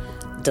to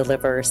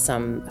deliver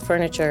some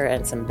furniture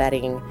and some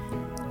bedding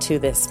to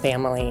this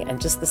family,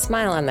 and just the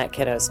smile on that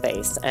kiddo's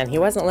face. And he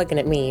wasn't looking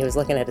at me, he was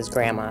looking at his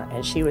grandma,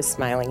 and she was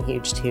smiling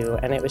huge too.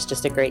 And it was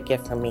just a great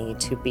gift for me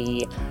to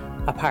be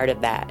a part of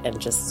that and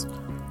just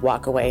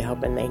walk away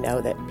hoping they know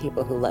that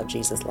people who love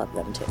Jesus love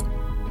them too.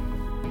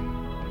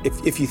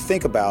 If you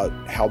think about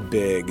how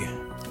big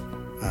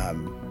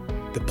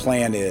the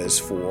plan is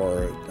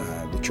for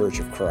the Church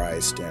of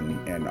Christ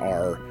and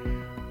our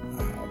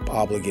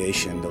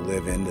obligation to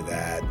live into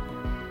that,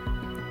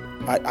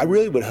 I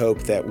really would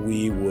hope that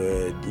we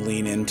would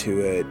lean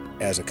into it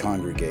as a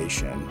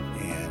congregation.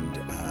 And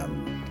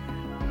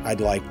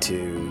I'd like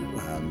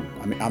to,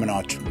 I'm an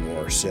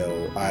entrepreneur,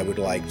 so I would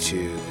like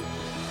to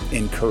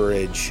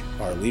encourage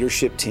our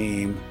leadership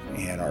team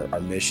and our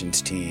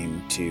missions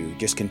team to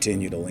just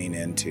continue to lean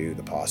into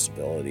the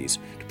possibilities,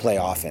 to play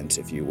offense,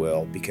 if you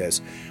will, because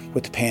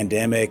with the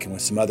pandemic and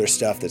with some other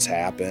stuff that's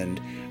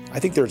happened, I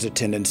think there's a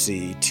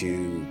tendency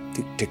to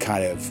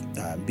kind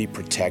of be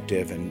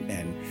protective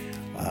and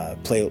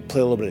play a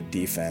little bit of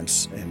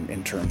defense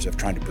in terms of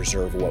trying to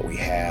preserve what we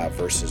have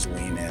versus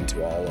lean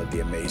into all of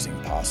the amazing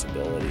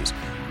possibilities.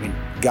 I mean,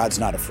 God's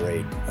not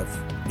afraid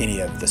of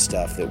any of the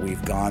stuff that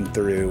we've gone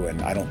through,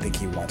 and I don't think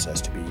He wants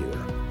us to be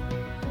either.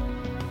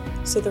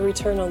 So the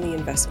return on the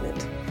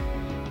investment.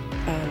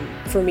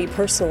 For me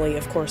personally,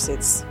 of course,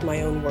 it's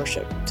my own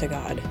worship to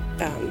God.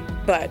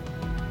 But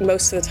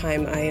most of the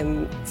time I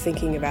am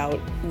thinking about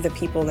the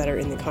people that are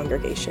in the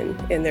congregation,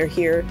 and they're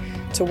here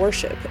to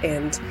worship.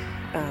 And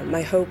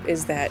my hope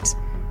is that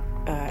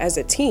as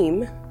a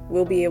team,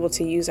 we'll be able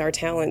to use our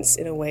talents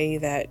in a way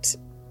that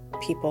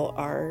people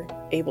are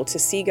able to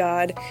see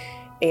God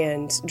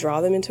and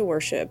draw them into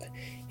worship.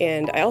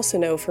 And I also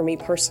know, for me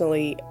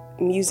personally,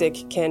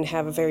 music can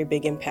have a very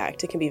big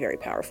impact. It can be very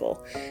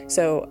powerful.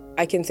 So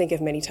I can think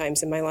of many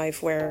times in my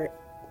life where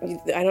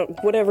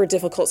whatever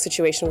difficult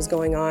situation was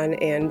going on,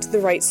 and the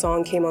right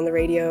song came on the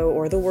radio,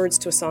 or the words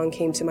to a song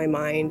came to my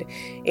mind,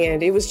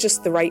 and it was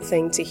just the right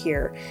thing to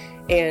hear.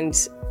 And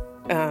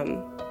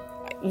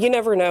you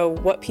never know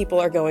what people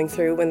are going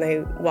through when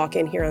they walk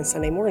in here on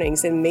Sunday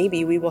mornings, and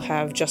maybe we will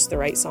have just the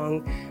right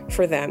song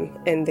for them,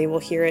 and they will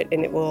hear it,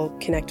 and it will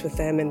connect with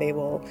them, and they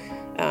will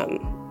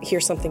hear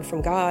something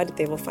from God.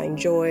 They will find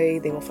joy.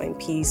 They will find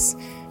peace.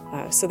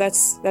 So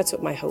that's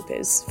what my hope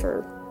is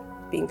for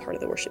being part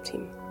of the worship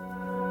team.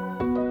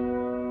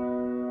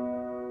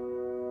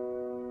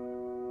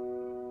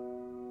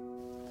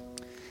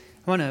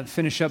 I want to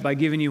finish up by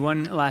giving you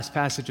one last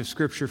passage of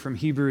Scripture from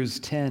Hebrews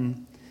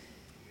 10.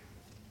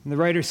 And the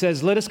writer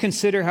says, "Let us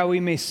consider how we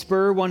may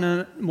spur one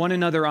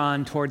another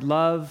on toward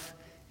love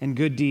and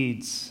good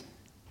deeds."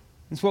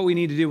 That's what we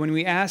need to do. When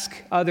we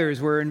ask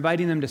others, we're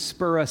inviting them to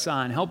spur us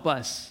on, help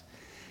us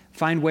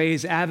find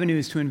ways,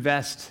 avenues to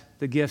invest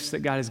the gifts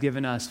that God has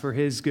given us for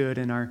His good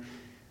and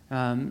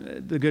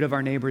the good of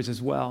our neighbors as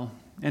well.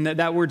 And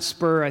that word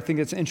spur, I think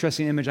it's an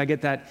interesting image. I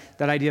get that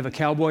idea of a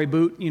cowboy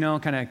boot,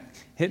 kind of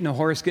hitting a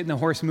horse, getting the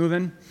horse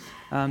moving.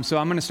 So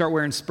I'm going to start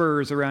wearing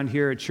spurs around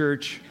here at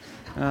church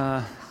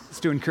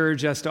just to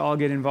encourage us to all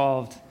get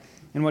involved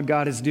in what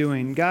God is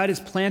doing. God has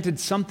planted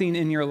something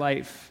in your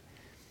life,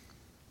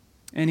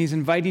 and He's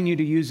inviting you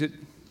to use it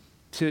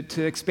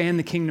to expand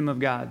the kingdom of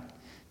God,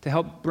 to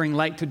help bring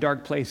light to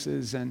dark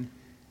places and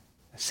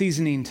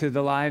seasoning to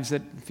the lives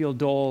that feel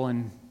dull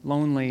and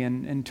lonely,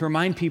 and to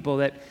remind people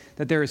that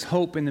there is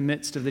hope in the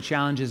midst of the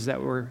challenges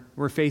that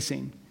we're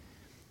facing.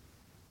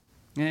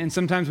 And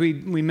sometimes we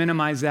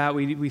minimize that.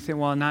 We think,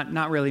 well,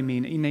 not really me.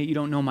 You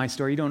don't know my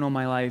story. You don't know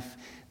my life.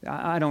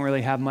 I don't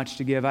really have much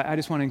to give. I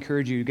just want to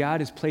encourage you.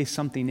 God has placed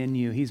something in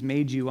you. He's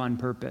made you on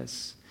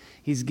purpose.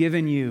 He's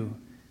given you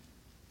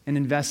an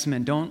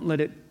investment. Don't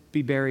let it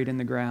be buried in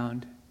the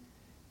ground.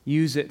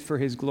 Use it for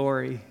his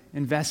glory.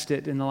 Invest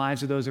it in the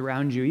lives of those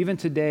around you. Even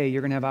today,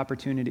 you're going to have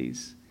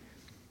opportunities.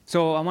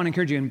 So I want to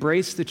encourage you,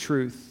 embrace the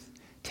truth.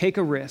 Take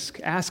a risk.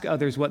 Ask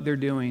others what they're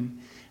doing.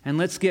 And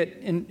let's get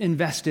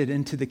invested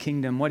into the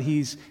kingdom, what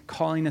he's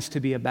calling us to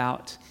be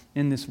about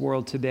in this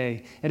world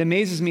today. It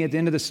amazes me at the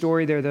end of the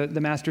story there,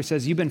 the master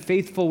says, you've been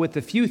faithful with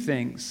a few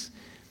things.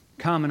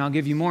 Come and I'll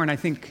give you more. And I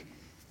think,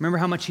 remember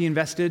how much he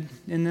invested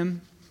in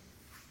them?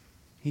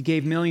 He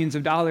gave millions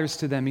of dollars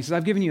to them. He says,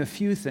 I've given you a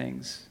few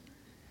things.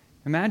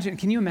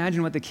 Can you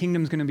imagine what the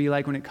kingdom's going to be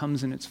like when it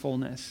comes in its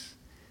fullness?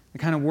 The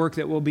kind of work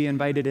that we'll be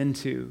invited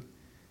into.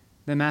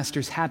 The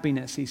master's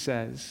happiness, he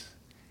says.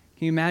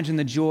 Can you imagine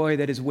the joy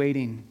that is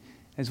waiting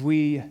as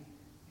we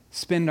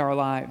spend our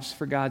lives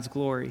for God's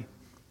glory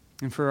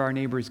and for our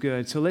neighbor's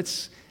good? So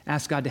let's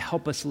ask God to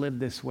help us live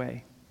this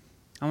way.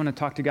 I want to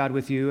talk to God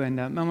with you, and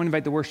I want to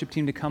invite the worship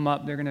team to come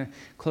up. They're going to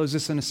close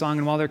this in a song,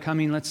 and while they're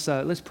coming,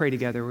 let's pray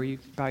together. Will you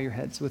bow your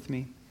heads with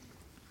me?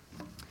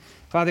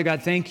 Father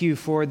God, thank you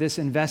for this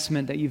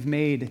investment that you've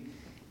made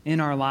in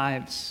our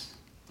lives.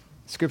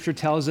 Scripture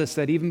tells us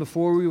that even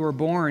before we were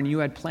born, you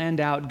had planned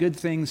out good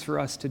things for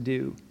us to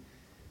do.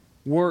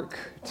 Work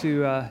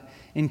to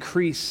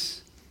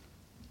increase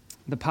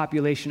the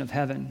population of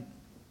heaven.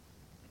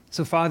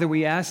 So Father,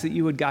 we ask that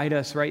you would guide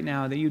us right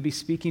now, that you'd be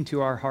speaking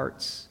to our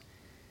hearts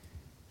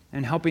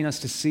and helping us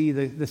to see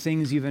the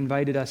things you've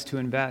invited us to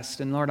invest.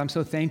 And Lord, I'm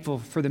so thankful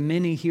for the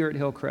many here at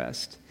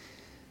Hillcrest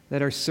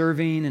that are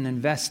serving and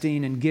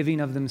investing and giving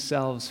of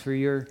themselves for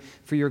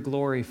your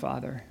glory,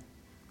 Father.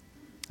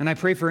 And I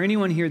pray for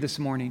anyone here this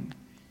morning,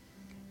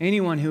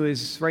 anyone who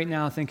is right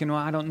now thinking, well,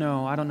 I don't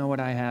know what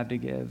I have to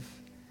give.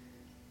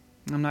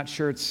 I'm not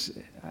sure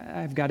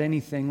I've got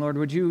anything. Lord,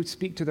 would you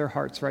speak to their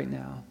hearts right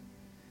now?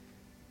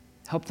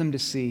 Help them to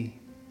see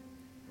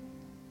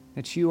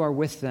that you are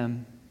with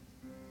them,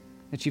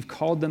 that you've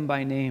called them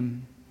by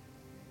name,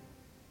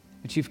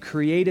 that you've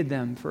created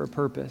them for a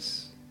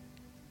purpose.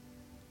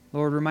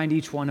 Lord, remind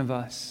each one of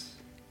us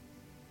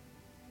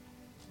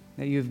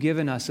that you have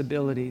given us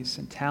abilities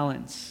and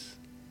talents,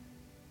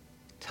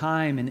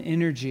 time and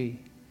energy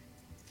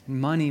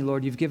and money.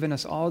 Lord, you've given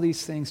us all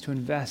these things to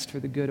invest for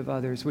the good of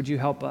others. Would you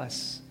help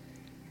us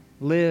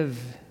live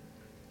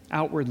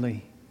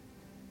outwardly?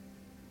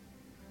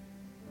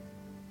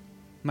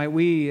 Might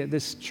we,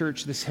 this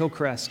church, this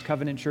Hillcrest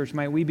Covenant Church,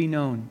 might we be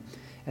known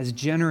as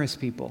generous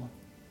people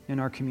in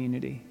our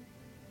community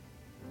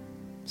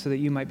so that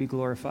you might be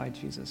glorified,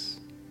 Jesus.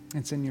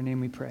 It's in your name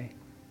we pray.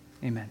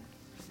 Amen.